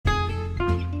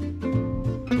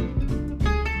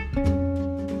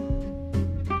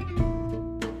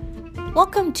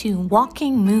Welcome to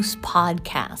Walking Moose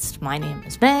Podcast. My name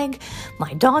is Meg,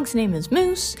 my dog's name is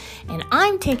Moose, and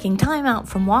I'm taking time out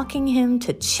from walking him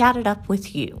to chat it up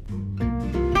with you.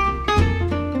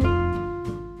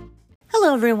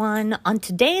 Hello everyone. On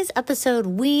today's episode,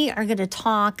 we are going to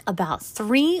talk about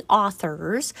 3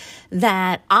 authors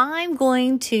that I'm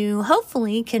going to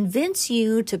hopefully convince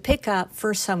you to pick up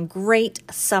for some great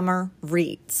summer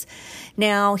reads.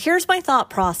 Now, here's my thought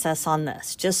process on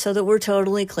this, just so that we're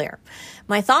totally clear.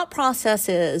 My thought process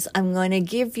is I'm going to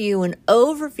give you an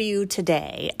overview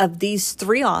today of these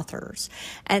 3 authors,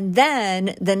 and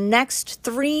then the next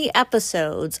 3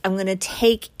 episodes, I'm going to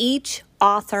take each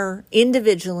author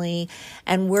individually,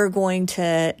 and we're going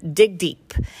to dig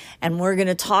deep, and we're going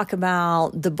to talk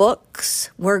about the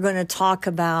books. We're going to talk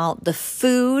about the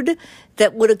food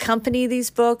that would accompany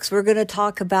these books. We're going to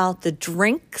talk about the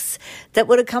drinks that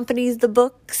would accompany the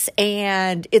books,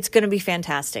 and it's going to be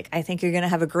fantastic. I think you're going to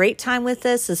have a great time with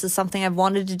this. This is something I've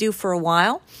wanted to do for a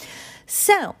while.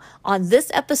 So, on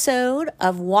this episode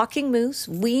of Walking Moose,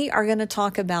 we are going to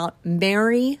talk about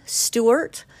Mary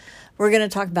Stuart. We're going to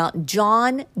talk about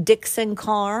John Dickson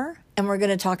Carr, and we're going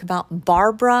to talk about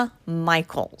Barbara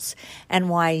Michaels and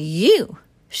why you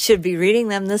should be reading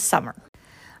them this summer.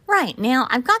 Right, now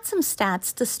I've got some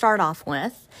stats to start off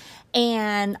with,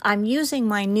 and I'm using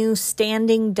my new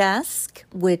standing desk,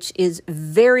 which is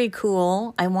very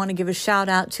cool. I want to give a shout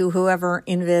out to whoever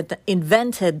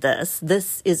invented this.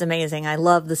 This is amazing. I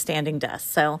love the standing desk.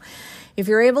 So if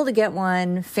you're able to get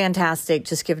one, fantastic.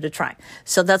 Just give it a try.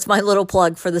 So that's my little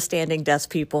plug for the standing desk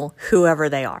people, whoever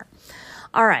they are.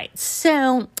 All right,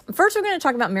 so first we're going to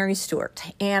talk about Mary Stuart,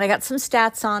 and I got some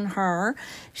stats on her.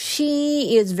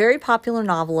 She is a very popular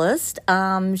novelist.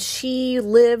 She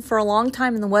lived for a long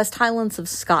time in the West Highlands of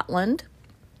Scotland.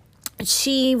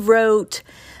 She wrote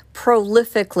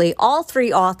prolifically. All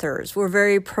 3 authors were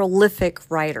very prolific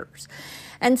writers.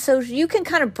 And so you can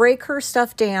kind of break her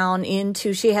stuff down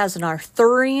into, she has an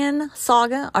Arthurian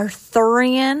saga.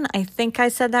 Arthurian, I think I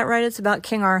said that right. It's about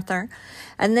King Arthur.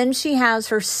 And then she has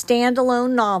her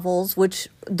standalone novels, which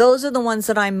those are the ones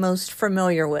that I'm most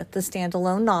familiar with, the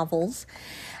standalone novels.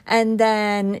 And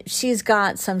then she's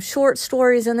got some short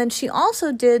stories. And then she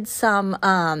also did some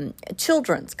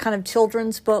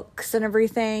children's books and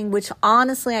everything, which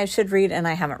honestly I should read and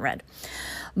I haven't read.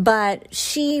 But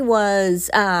she was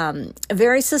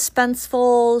very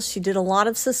suspenseful. She did a lot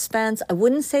of suspense. I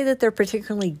wouldn't say that they're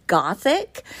particularly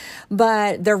gothic,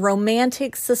 but they're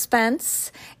romantic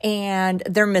suspense and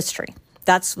they're mystery.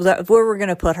 That's where we're going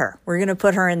to put her. We're going to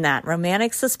put her in that,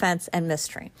 romantic suspense and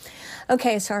mystery.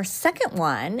 Okay, so our second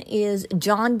one is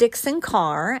John Dickson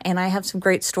Carr, and I have some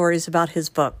great stories about his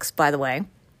books, by the way.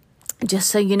 Just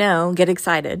so you know, get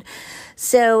excited.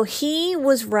 So he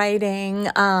was writing,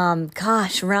 around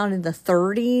in the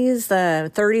 30s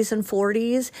and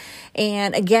 40s.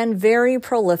 And again, very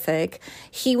prolific.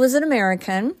 He was an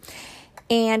American.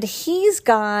 And he's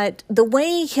got, the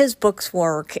way his books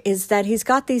work is that he's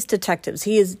got these detectives.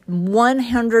 He is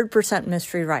 100%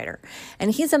 mystery writer.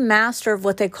 And he's a master of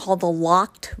what they call the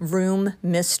locked room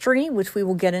mystery, which we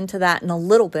will get into that in a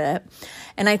little bit.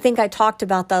 And I think I talked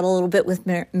about that a little bit with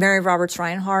Mary Roberts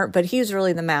Reinhardt, but he's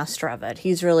really the master of it.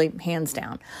 He's really hands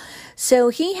down. So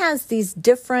he has these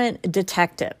different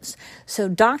detectives. So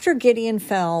Dr. Gideon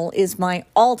Fell is my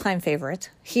all-time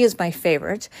favorite. He is my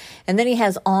favorite. And then he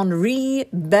has Henri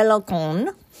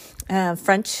Bellocon,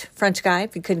 French guy,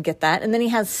 if you couldn't get that. And then he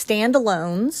has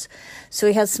standalones. So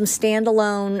he has some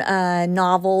standalone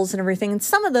novels and everything. And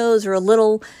some of those are a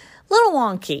little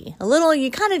wonky,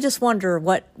 you kind of just wonder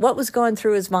what was going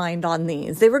through his mind on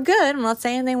these. They were good. I'm not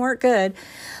saying they weren't good,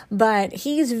 but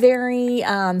he's very,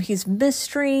 he's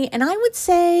mystery, and I would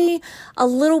say a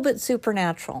little bit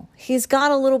supernatural. He's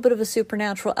got a little bit of a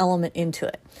supernatural element into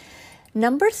it.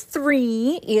 Number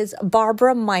 3 is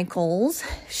Barbara Michaels.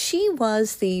 She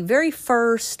was the very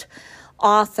first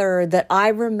author that I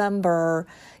remember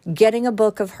getting a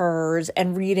book of hers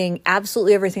and reading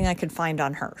absolutely everything I could find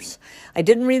on hers. I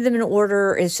didn't read them in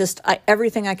order. It's just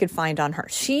everything I could find on her.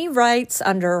 She writes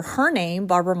under her name,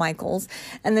 Barbara Michaels,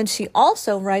 and then she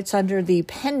also writes under the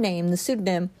pen name, the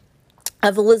pseudonym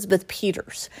of Elizabeth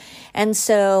Peters. And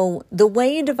so the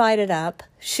way you divide it up,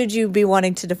 should you be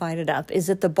wanting to divide it up, is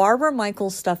that the Barbara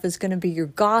Michaels stuff is going to be your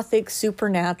gothic,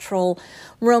 supernatural,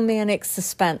 romantic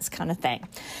suspense kind of thing.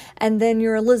 And then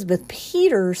your Elizabeth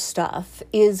Peters stuff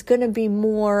is going to be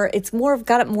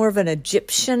got more of an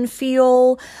Egyptian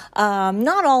feel.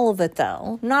 Not all of it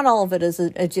though. Not all of it is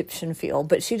an Egyptian feel,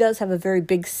 but she does have a very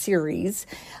big series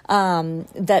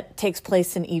that takes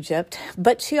place in Egypt.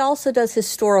 But she also does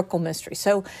historical mystery.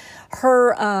 So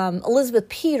her Elizabeth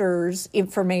Peters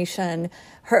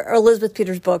her Elizabeth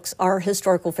Peters books are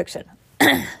historical fiction.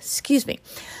 Excuse me.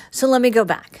 So let me go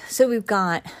back. So we've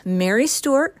got Mary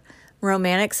Stuart,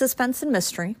 romantic suspense and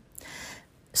mystery.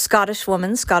 Scottish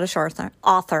woman, Scottish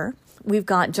author. We've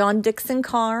got John Dickson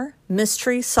Carr,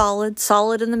 mystery, solid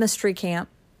in the mystery camp.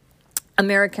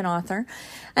 American author.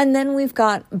 And then we've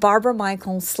got Barbara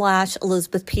Michaels /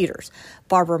 Elizabeth Peters.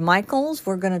 Barbara Michaels,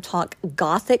 we're going to talk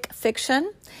gothic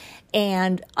fiction.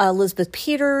 And Elizabeth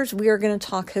Peters, we are going to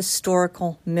talk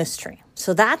historical mystery.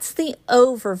 So that's the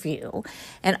overview.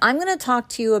 And I'm going to talk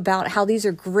to you about how these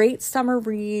are great summer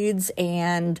reads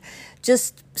and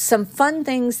just some fun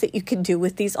things that you can do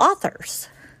with these authors.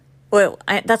 Well,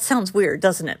 that sounds weird,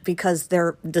 doesn't it? Because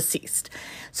they're deceased.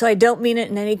 So I don't mean it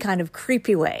in any kind of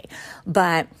creepy way.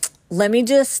 But let me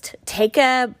just take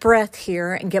a breath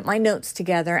here and get my notes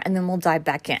together, and then we'll dive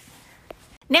back in.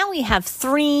 Now we have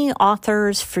 3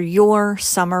 authors for your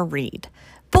summer read.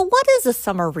 But what is a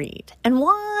summer read? And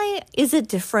why is it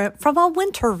different from a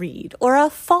winter read or a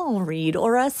fall read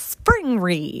or a spring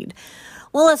read?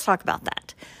 Well, let's talk about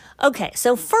that. Okay,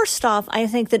 so first off, I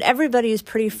think that everybody is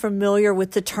pretty familiar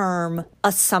with the term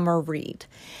a summer read.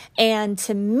 And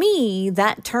to me,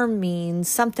 that term means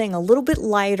something a little bit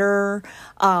lighter,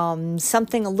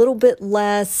 something a little bit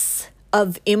less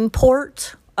of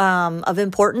importance,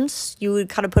 you would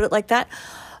kind of put it like that.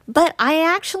 But I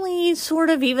actually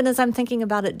sort of, even as I'm thinking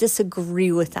about it,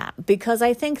 disagree with that, because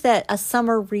I think that a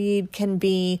summer read can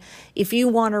be, if you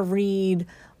want to read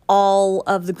all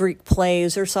of the Greek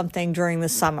plays or something during the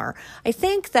summer, I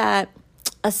think that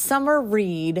a summer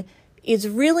read is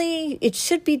really, it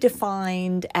should be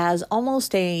defined as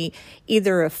almost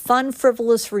either a fun,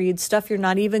 frivolous read, stuff you're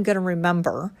not even going to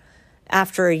remember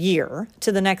after a year,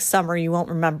 to the next summer you won't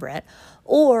remember it,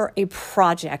 or a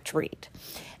project read.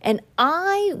 And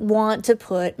I want to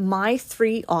put my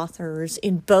 3 authors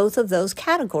in both of those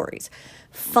categories.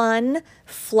 Fun,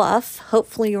 fluff,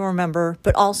 hopefully you'll remember,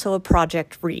 but also a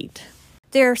project read.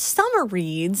 They're summer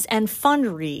reads and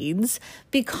fun reads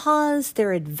because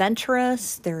they're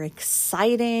adventurous, they're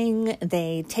exciting,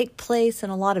 they take place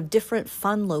in a lot of different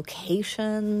fun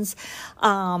locations.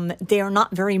 They are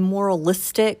not very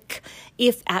moralistic,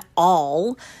 if at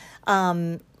all.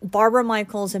 Barbara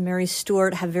Michaels and Mary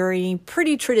Stuart have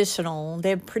pretty traditional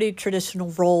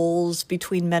roles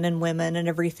between men and women and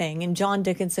everything. And John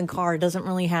Dickson Carr doesn't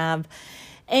really have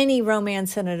any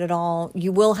romance in it at all.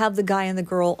 You will have the guy and the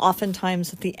girl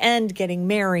oftentimes at the end getting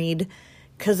married,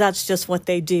 because that's just what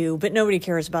they do. But nobody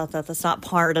cares about that. That's not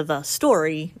part of the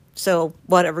story. So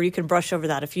whatever, you can brush over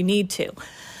that if you need to.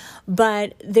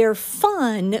 But they're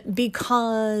fun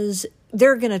because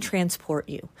they're going to transport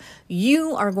you.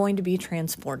 You are going to be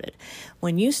transported.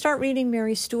 When you start reading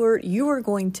Mary Stuart, you are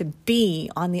going to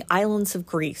be on the islands of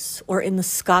Greece, or in the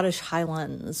Scottish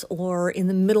Highlands, or in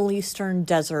the Middle Eastern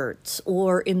deserts,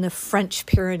 or in the French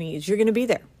Pyrenees. You're going to be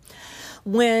there.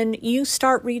 When you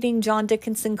start reading John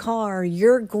Dickson Carr,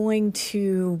 you're going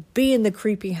to be in the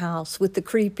creepy house with the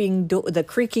creaking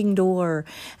door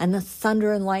and the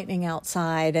thunder and lightning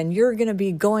outside, and you're going to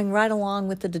be going right along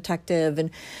with the detective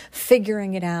and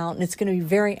figuring it out, and it's going to be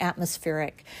very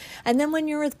atmospheric. And then when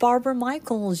you're with Barbara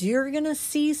Michaels, you're going to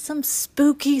see some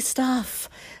spooky stuff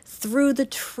through the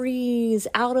trees,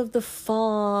 out of the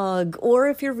fog. Or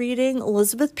if you're reading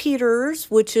Elizabeth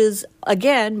Peters, which is,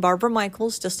 again, Barbara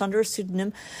Michaels, just under a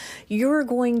pseudonym, you're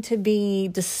going to be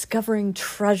discovering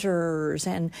treasures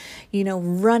and,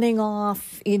 running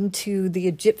off into the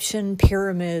Egyptian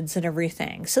pyramids and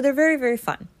everything. So they're very, very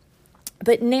fun.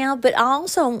 But I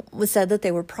also said that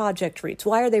they were project reads.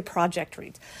 Why are they project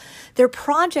reads? They're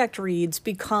project reads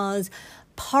because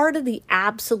part of the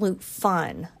absolute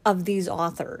fun of these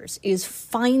authors is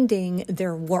finding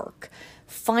their work,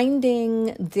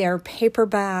 finding their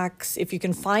paperbacks. If you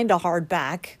can find a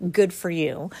hardback, good for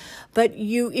you. But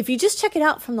if you just check it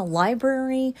out from the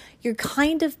library, you're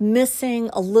kind of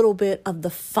missing a little bit of the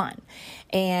fun.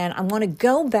 And I want to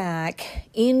go back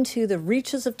into the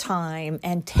reaches of time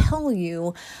and tell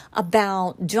you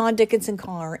about John Dickson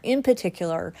Carr in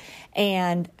particular,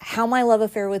 and how my love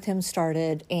affair with him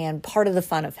started and part of the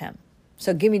fun of him.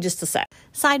 So give me just a sec.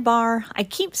 Sidebar, I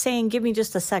keep saying give me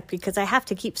just a sec because I have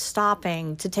to keep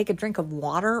stopping to take a drink of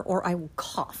water or I will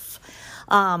cough.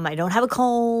 I don't have a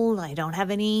cold. I don't have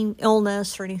any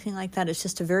illness or anything like that. It's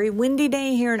just a very windy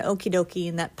day here in Okie Dokie,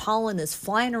 and that pollen is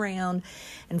flying around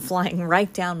and flying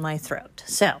right down my throat.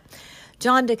 So,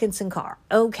 John Dickinson Carr.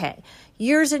 Okay,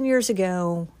 years and years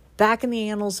ago, back in the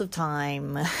annals of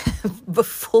time,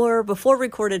 before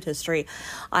recorded history,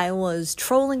 I was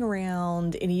trolling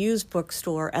around in a used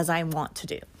bookstore as I want to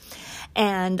do.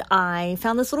 And I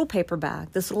found this little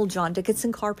paperback, this little John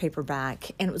Dickinson Carr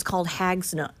paperback, and it was called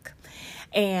Hag's Nook.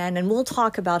 And we'll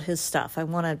talk about his stuff. I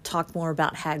want to talk more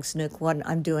about Hag's Nook when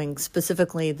I'm doing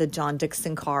specifically the John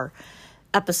Dickinson Carr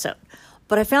episode.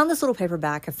 But I found this little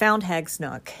paperback, I found Hag's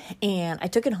Nook, and I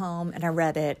took it home and I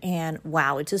read it, and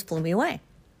wow, it just blew me away.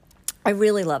 I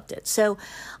really loved it. So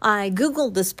I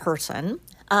Googled this person.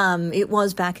 It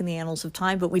was back in the annals of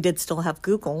time, but we did still have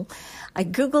Google. I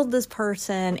Googled this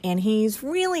person, and he's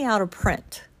really out of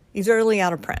print. He's really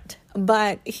out of print,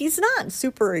 but he's not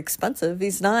super expensive.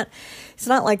 He's not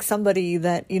like somebody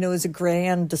that, is a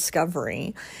grand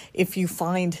discovery if you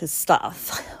find his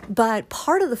stuff. But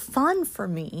part of the fun for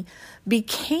me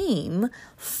became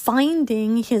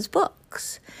finding his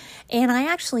books. And I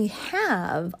actually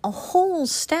have a whole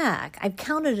stack. I've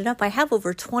counted it up. I have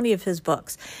over 20 of his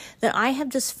books that I have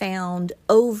just found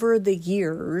over the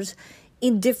years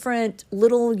in different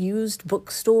little used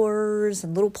bookstores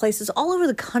and little places all over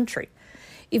the country.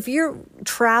 If you're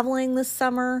traveling this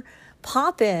summer,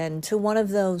 pop in to one of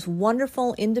those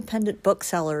wonderful independent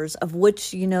booksellers of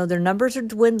which, their numbers are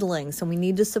dwindling, so we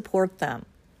need to support them.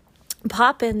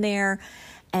 Pop in there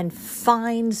and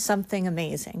find something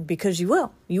amazing, because you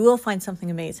will find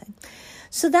something amazing.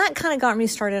 So that kind of got me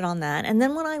started on that. And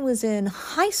then when I was in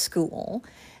high school,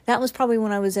 that was probably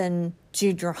when I was in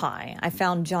junior high, I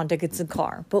found John Dickinson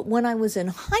Carr. But when I was in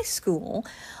high school,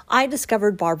 I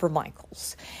discovered Barbara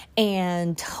Michaels.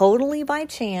 And totally by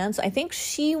chance, I think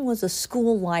she was a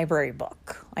school library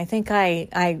book. I think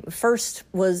I first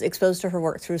was exposed to her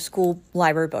work through a school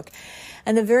library book.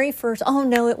 And the very first, oh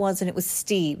no, it wasn't. It was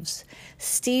Steve's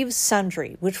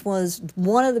Sundry, which was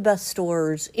one of the best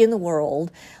stores in the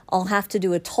world. I'll have to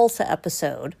do a Tulsa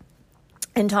episode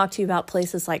and talk to you about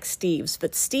places like Steve's.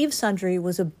 But Steve's Sundry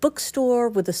was a bookstore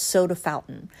with a soda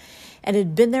fountain. And it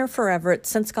had been there forever. It's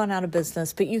since gone out of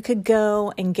business. But you could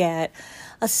go and get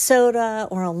a soda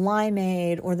or a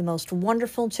limeade or the most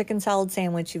wonderful chicken salad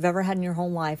sandwich you've ever had in your whole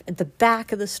life. At the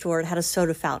back of the store, it had a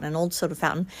soda fountain, an old soda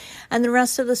fountain. And the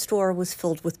rest of the store was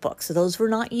filled with books. So those were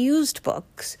not used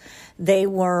books. They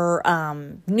were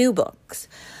new books.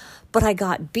 But I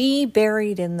got Be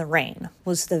Buried in the Rain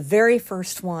was the very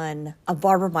first one of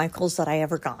Barbara Michaels that I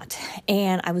ever got.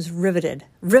 And I was riveted,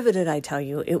 I tell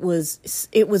you. It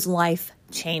was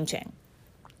life-changing.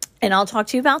 And I'll talk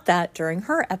to you about that during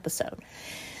her episode.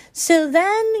 So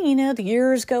then, the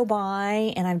years go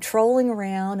by and I'm trolling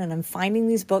around and I'm finding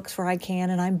these books where I can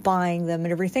and I'm buying them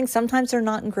and everything. Sometimes they're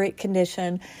not in great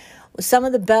condition. Some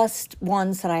of the best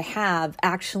ones that I have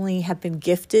actually have been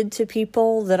gifted to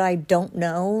people that I don't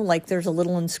know. Like there's a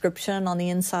little inscription on the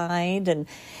inside and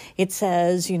it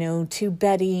says, to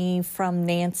Betty from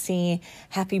Nancy,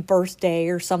 happy birthday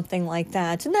or something like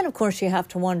that. And then of course you have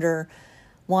to wonder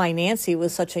why Nancy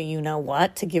was such a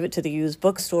you-know-what to give it to the used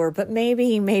bookstore. But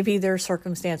maybe there are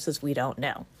circumstances we don't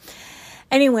know.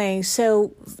 Anyway,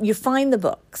 so you find the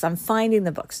books. I'm finding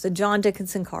the books, the John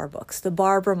Dickinson Carr books, the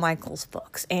Barbara Michaels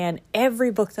books, and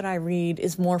every book that I read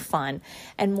is more fun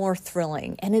and more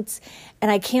thrilling. And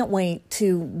I can't wait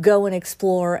to go and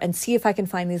explore and see if I can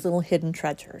find these little hidden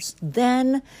treasures.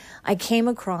 Then I came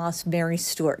across Mary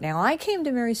Stuart. Now, I came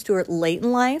to Mary Stuart late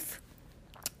in life.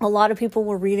 A lot of people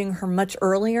were reading her much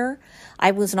earlier.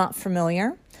 I was not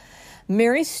familiar.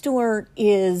 Mary Stuart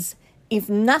is, if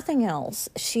nothing else,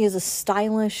 she is a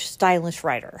stylish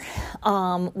writer.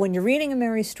 When you're reading a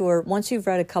Mary Stuart, once you've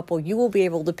read a couple, you will be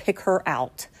able to pick her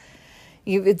out.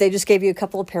 If they just gave you a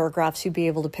couple of paragraphs, you'd be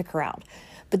able to pick her out.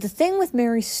 But the thing with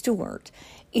Mary Stuart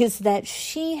is that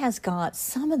she has got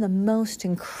some of the most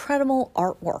incredible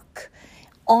artwork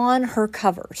on her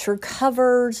covers. Her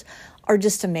covers are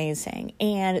just amazing.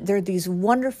 And they're these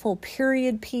wonderful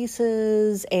period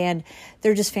pieces and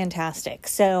they're just fantastic.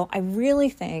 So I really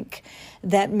think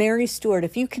that Mary Stuart,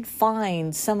 if you can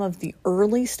find some of the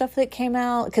early stuff that came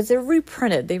out, because they're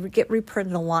reprinted, they get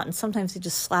reprinted a lot, and sometimes they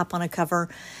just slap on a cover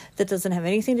that doesn't have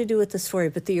anything to do with the story,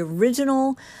 but the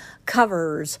original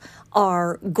covers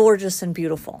are gorgeous and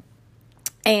beautiful.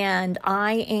 And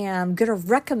I am going to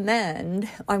recommend,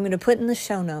 I'm going to put in the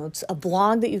show notes, a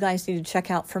blog that you guys need to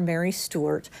check out from Mary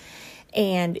Stuart.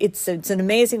 And it's an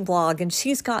amazing blog, and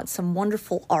she's got some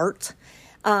wonderful art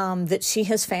that she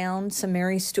has found. Some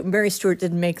Mary Stewart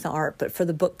didn't make the art, but for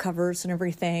the book covers and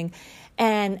everything.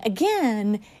 And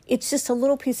again, it's just a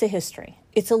little piece of history.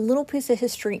 It's a little piece of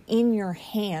history in your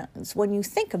hands when you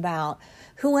think about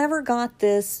whoever got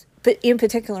this, but in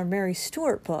particular Mary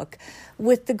Stewart book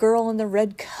with the girl in the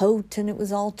red coat, and it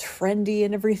was all trendy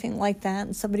and everything like that,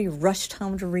 and somebody rushed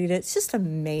home to read it. It's just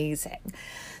amazing.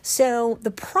 So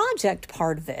the project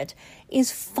part of it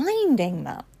is finding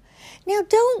them. Now,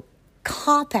 don't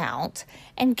cop out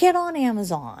and get on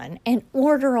Amazon and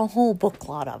order a whole book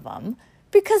lot of them,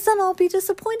 because then I'll be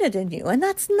disappointed in you. And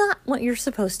that's not what you're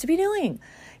supposed to be doing.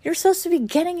 You're supposed to be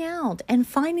getting out and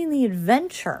finding the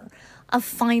adventure of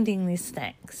finding these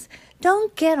things.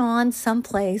 Don't get on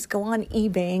someplace, go on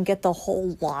eBay and get the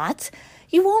whole lot.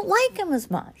 You won't like them as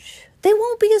much. They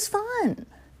won't be as fun.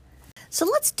 So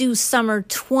let's do summer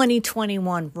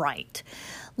 2021 right.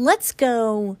 Let's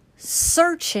go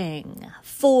searching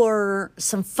for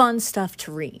some fun stuff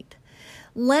to read.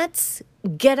 Let's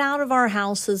get out of our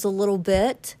houses a little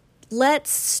bit. Let's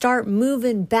start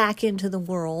moving back into the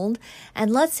world, and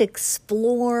let's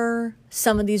explore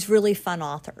some of these really fun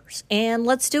authors, and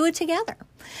let's do it together.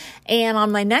 And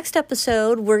on my next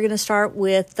episode, we're going to start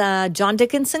with John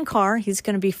Dickinson Carr. He's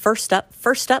going to be first up.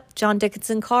 John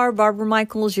Dickinson Carr. Barbara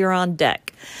Michaels, you're on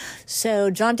deck.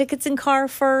 So John Dickinson Carr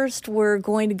first. We're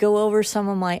going to go over some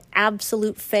of my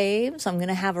absolute faves. I'm going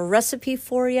to have a recipe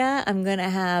for you. I'm going to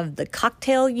have the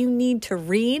cocktail you need to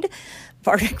read.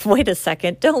 Bartek, wait a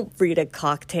second. Don't read a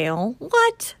cocktail.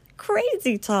 What?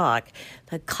 Crazy talk.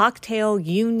 The cocktail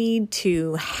you need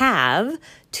to have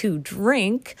to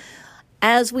drink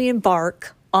as we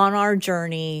embark on our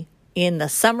journey in the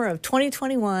summer of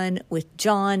 2021 with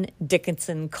John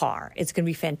Dickinson Carr. It's going to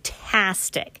be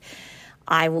fantastic.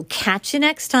 I will catch you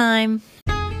next time.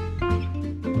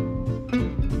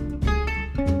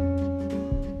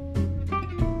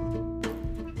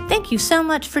 Thank you so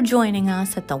much for joining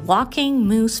us at the Walking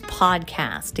Moose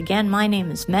podcast. Again, my name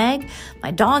is Meg.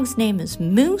 My dog's name is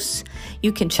Moose.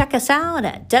 You can check us out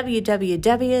at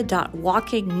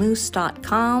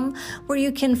www.walkingmoose.com, where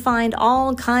you can find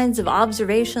all kinds of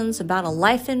observations about a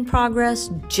life in progress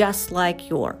just like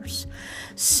yours.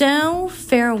 So,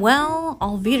 farewell,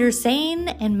 auf Wiedersehen,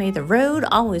 and may the road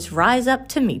always rise up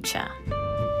to meet ya.